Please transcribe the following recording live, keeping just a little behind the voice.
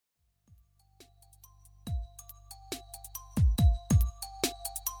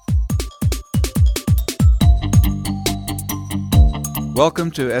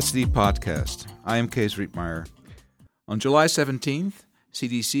Welcome to STD Podcast. I am Kees Rietmeyer. On July 17th,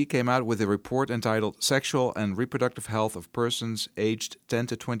 CDC came out with a report entitled Sexual and Reproductive Health of Persons Aged 10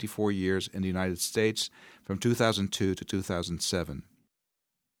 to 24 Years in the United States from 2002 to 2007.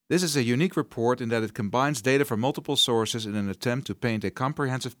 This is a unique report in that it combines data from multiple sources in an attempt to paint a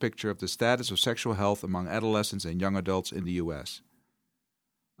comprehensive picture of the status of sexual health among adolescents and young adults in the U.S.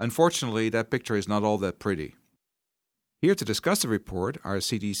 Unfortunately, that picture is not all that pretty. Here to discuss the report are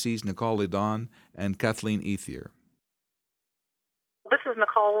CDC's Nicole LeDon and Kathleen Ethier. This is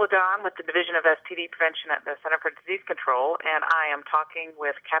Nicole LeDon with the Division of STD Prevention at the Center for Disease Control, and I am talking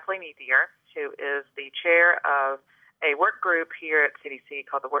with Kathleen Ethier, who is the chair of a work group here at CDC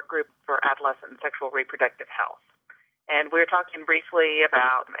called the Work Group for Adolescent and Sexual Reproductive Health. And we're talking briefly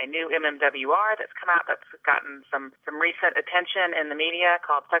about a new MMWR that's come out that's gotten some recent attention in the media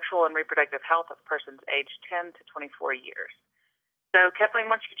called Sexual and Reproductive Health of Persons Aged 10 to 24 years. So,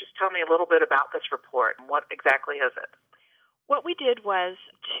 Kathleen, why don't you just tell me a little bit about this report and what exactly is it? What we did was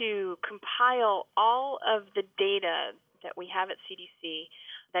to compile all of the data that we have at CDC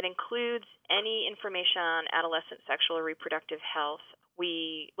that includes any information on adolescent sexual or reproductive health.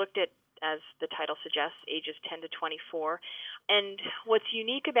 We looked at, as the title suggests, ages 10 to 24. And what's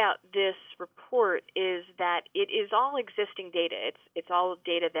unique about this report is that it is all existing data. It's all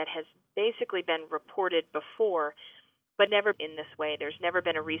data that has basically been reported before, but never in this way. There's never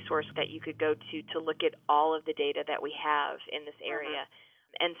been a resource that you could go to look at all of the data that we have in this area.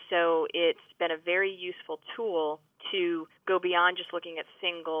 And so it's been a very useful tool to go beyond just looking at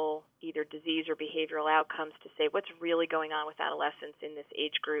single either disease or behavioral outcomes to say what's really going on with adolescents in this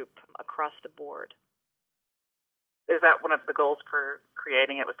age group across the board. Is that one of the goals for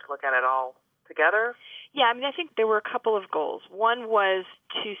creating it, was to look at it all together? Yeah, I think there were a couple of goals. One was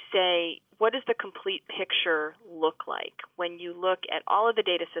to say, what does the complete picture look like? When you look at all of the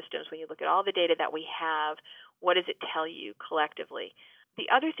data systems, when you look at all the data that we have, what does it tell you collectively? The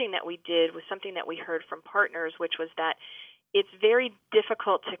other thing that we did was something that we heard from partners, which was that it's very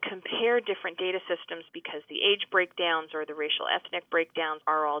difficult to compare different data systems because the age breakdowns or the racial ethnic breakdowns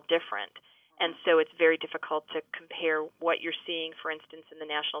are all different. And so it's very difficult to compare what you're seeing, for instance, in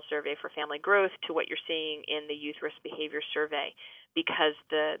the National Survey for Family Growth to what you're seeing in the Youth Risk Behavior Survey because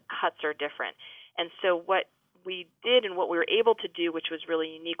the cuts are different. And so what we did and what we were able to do, which was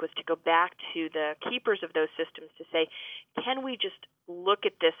really unique, was to go back to the keepers of those systems to say, can we just look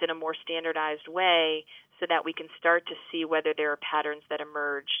at this in a more standardized way so that we can start to see whether there are patterns that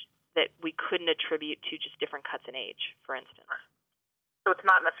emerge that we couldn't attribute to just different cuts in age, for instance. So it's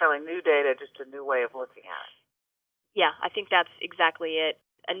not necessarily new data, just a new way of looking at it. Yeah, I think that's exactly it.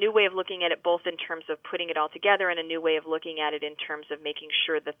 A new way of looking at it, both in terms of putting it all together and a new way of looking at it in terms of making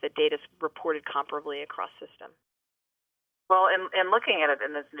sure that the data is reported comparably across systems. Well, in looking at it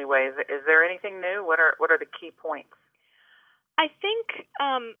in this new way, is there anything new? What are the key points? I think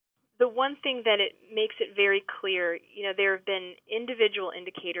the one thing that it makes it very clear, there have been individual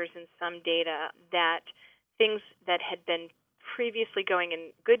indicators in some data that things that had been previously going in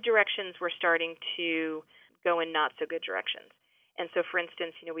good directions were starting to go in not so good directions. And so, for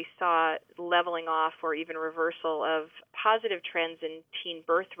instance, we saw leveling off or even reversal of positive trends in teen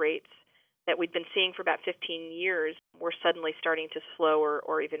birth rates that we'd been seeing for about 15 years were suddenly starting to slow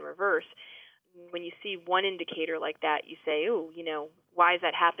or even reverse. When you see one indicator like that, you say, why is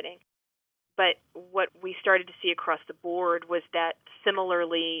that happening? But what we started to see across the board was that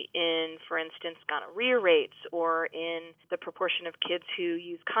similarly in, for instance, gonorrhea rates or in the proportion of kids who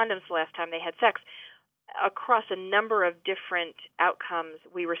used condoms the last time they had sex, across a number of different outcomes,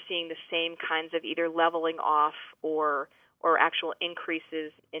 we were seeing the same kinds of either leveling off or actual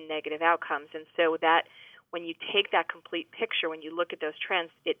increases in negative outcomes. And so that when you take that complete picture, when you look at those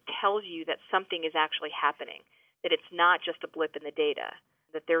trends, it tells you that something is actually happening, that it's not just a blip in the data,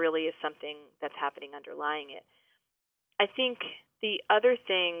 that there really is something that's happening underlying it. I think the other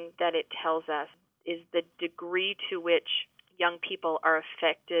thing that it tells us is the degree to which young people are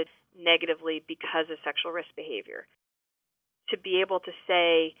affected negatively because of sexual risk behavior. To be able to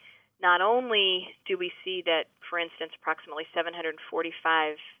say, not only do we see that, for instance, approximately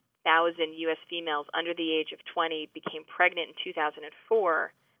 745,000 U.S. females under the age of 20 became pregnant in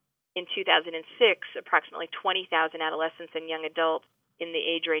 2004, in 2006, approximately 20,000 adolescents and young adults in the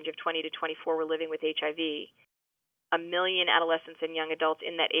age range of 20 to 24 were living with HIV. 1 million adolescents and young adults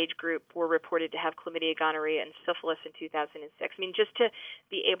in that age group were reported to have chlamydia, gonorrhea, and syphilis in 2006. Just to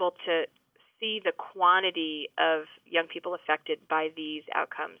be able to see the quantity of young people affected by these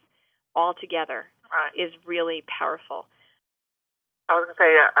outcomes all together is really powerful. I was going to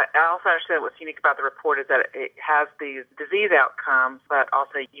say, I also understand what's unique about the report is that it has these disease outcomes, but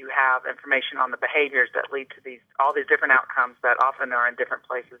also you have information on the behaviors that lead to all these different outcomes that often are in different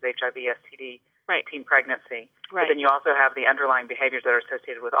places, HIV, STD, right. teen pregnancy. Right. But then you also have the underlying behaviors that are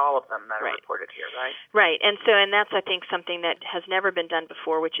associated with all of them that are reported here, right? Right. And that's, I think, something that has never been done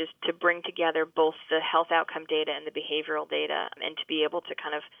before, which is to bring together both the health outcome data and the behavioral data, and to be able to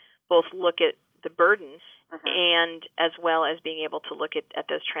kind of both look at the burdens and as well as being able to look at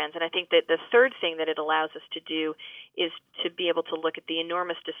those trends. And I think that the third thing that it allows us to do is to be able to look at the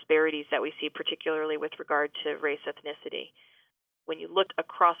enormous disparities that we see, particularly with regard to race, ethnicity. When you look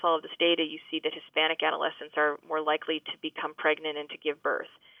across all of this data, you see that Hispanic adolescents are more likely to become pregnant and to give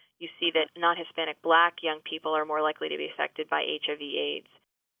birth. You see that non-Hispanic Black young people are more likely to be affected by HIV/AIDS.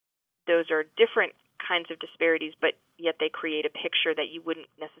 Those are different kinds of disparities, but yet they create a picture that you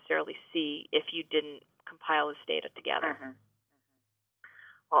wouldn't necessarily see if you didn't compile this data together.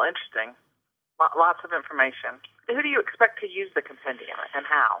 Well, interesting. Lots of information. Who do you expect to use the compendium and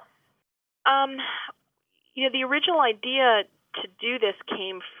how? The original idea to do this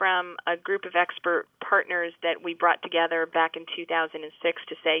came from a group of expert partners that we brought together back in 2006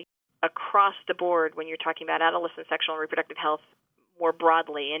 to say, across the board, when you're talking about adolescent sexual and reproductive health more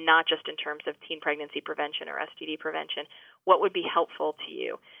broadly, and not just in terms of teen pregnancy prevention or STD prevention, what would be helpful to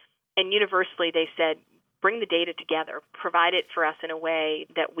you? And universally, they said, bring the data together, provide it for us in a way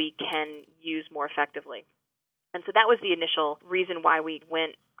that we can use more effectively. And so that was the initial reason why we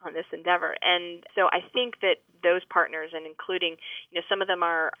went on this endeavor. And so I think that those partners, and including, some of them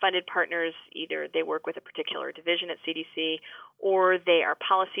are funded partners, either they work with a particular division at CDC, or they are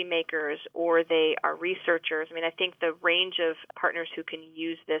policymakers, or they are researchers. I think the range of partners who can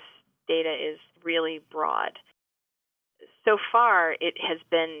use this data is really broad. So far, it has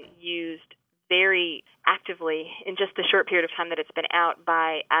been used very actively in just the short period of time that it's been out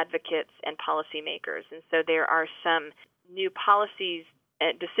by advocates and policymakers. And so there are some new policies,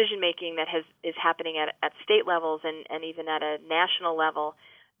 decision-making that is happening at state levels and even at a national level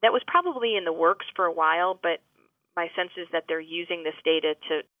that was probably in the works for a while, but my sense is that they're using this data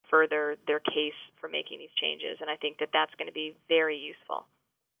to further their case for making these changes, and I think that that's going to be very useful.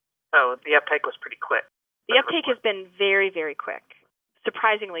 So the uptake was pretty quick. The uptake has been very, very quick.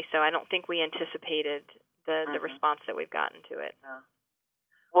 Surprisingly so. I don't think we anticipated the response that we've gotten to it. Yeah.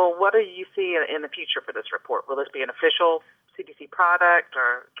 Well, what do you see in the future for this report? Will this be an official CDC product,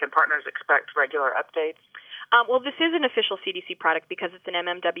 or can partners expect regular updates? Well, this is an official CDC product because it's an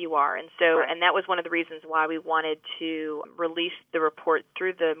MMWR, and so and that was one of the reasons why we wanted to release the report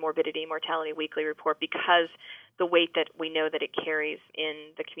through the Morbidity and Mortality Weekly Report, because the weight that we know that it carries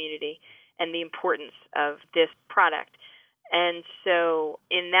in the community and the importance of this product. And so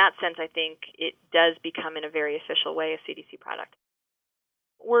in that sense, I think it does become, in a very official way, a CDC product.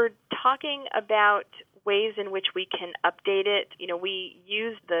 We're talking about ways in which we can update it. We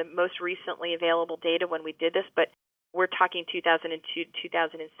used the most recently available data when we did this, but we're talking 2002,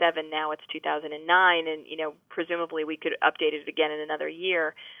 2007. Now it's 2009, and, presumably we could update it again in another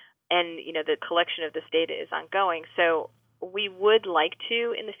year. And, the collection of this data is ongoing. So we would like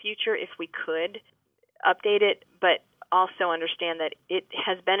to, in the future, if we could, update it, but also understand that it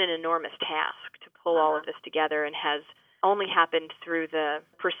has been an enormous task to pull all of this together, and has only happened through the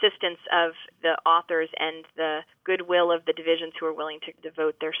persistence of the authors and the goodwill of the divisions who are willing to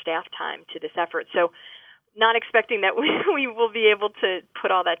devote their staff time to this effort. So not expecting that we will be able to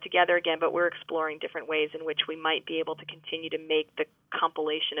put all that together again, but we're exploring different ways in which we might be able to continue to make the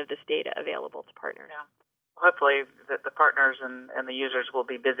compilation of this data available to partners. Yeah. Hopefully the partners and the users will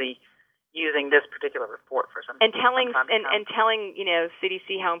be busy using this particular report for some and telling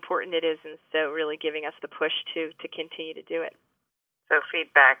CDC how important it is, and so really giving us the push to continue to do it. So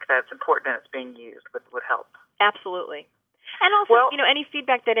feedback that's important and it's being used would help. Absolutely. And also, any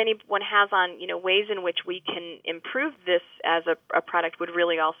feedback that anyone has on, ways in which we can improve this as a product would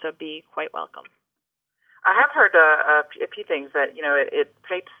really also be quite welcome. I have heard a few things that, it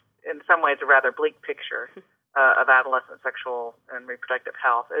paints in some ways a rather bleak picture of adolescent sexual and reproductive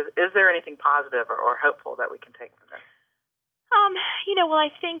health. Is there anything positive or hopeful that we can take from this? Well, I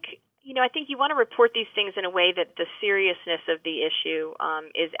think you want to report these things in a way that the seriousness of the issue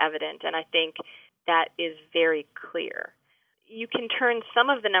is evident, and I think that is very clear. You can turn some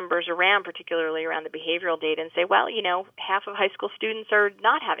of the numbers around, particularly around the behavioral data, and say, well, half of high school students are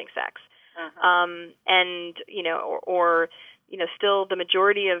not having sex, and still the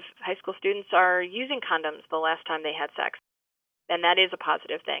majority of high school students are using condoms the last time they had sex, and that is a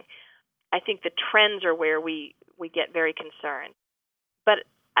positive thing. I think the trends are where we get very concerned. But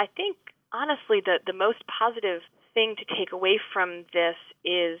I think, honestly, the most positive thing to take away from this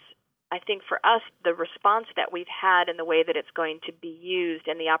is, I think for us, the response that we've had and the way that it's going to be used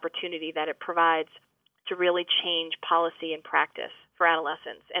and the opportunity that it provides to really change policy and practice for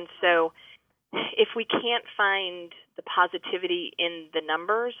adolescents. And so if we can't find the positivity in the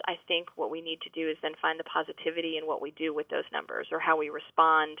numbers, I think what we need to do is then find the positivity in what we do with those numbers or how we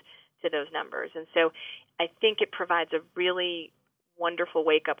respond to those numbers. And so I think it provides a really wonderful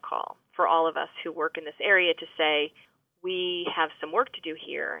wake-up call for all of us who work in this area to say, we have some work to do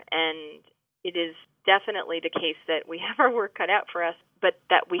here, and it is definitely the case that we have our work cut out for us, but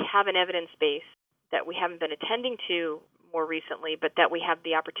that we have an evidence base that we haven't been attending to more recently, but that we have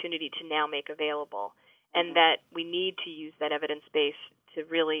the opportunity to now make available, and that we need to use that evidence base to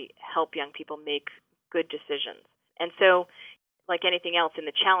really help young people make good decisions. And so, like anything else in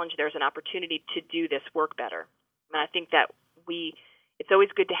the challenge, there's an opportunity to do this work better. And I think that it's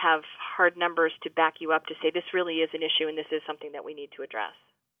always good to have hard numbers to back you up to say this really is an issue and this is something that we need to address.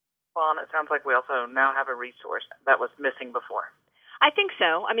 Well, and it sounds like we also now have a resource that was missing before. I think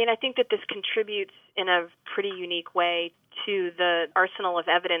so. I mean, I think that this contributes in a pretty unique way to the arsenal of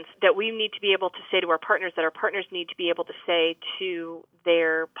evidence that we need to be able to say to our partners, that our partners need to be able to say to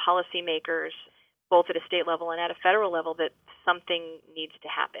their policymakers, both at a state level and at a federal level, that something needs to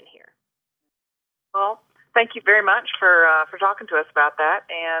happen here. Well, thank you very much for talking to us about that.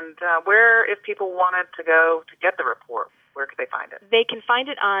 And where, if people wanted to go to get the report, where could they find it? They can find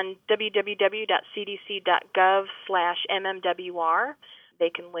it on www.cdc.gov/MMWR. They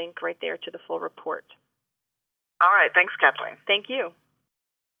can link right there to the full report. All right. Thanks, Kathleen. Thank you.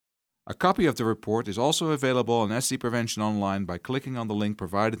 A copy of the report is also available on STD Prevention Online by clicking on the link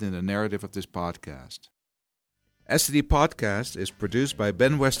provided in the narrative of this podcast. STD Podcast is produced by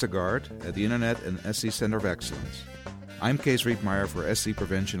Ben Westergaard at the Internet and STD Center of Excellence. I'm Kees Rietmeyer for STD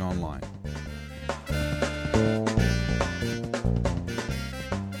Prevention Online.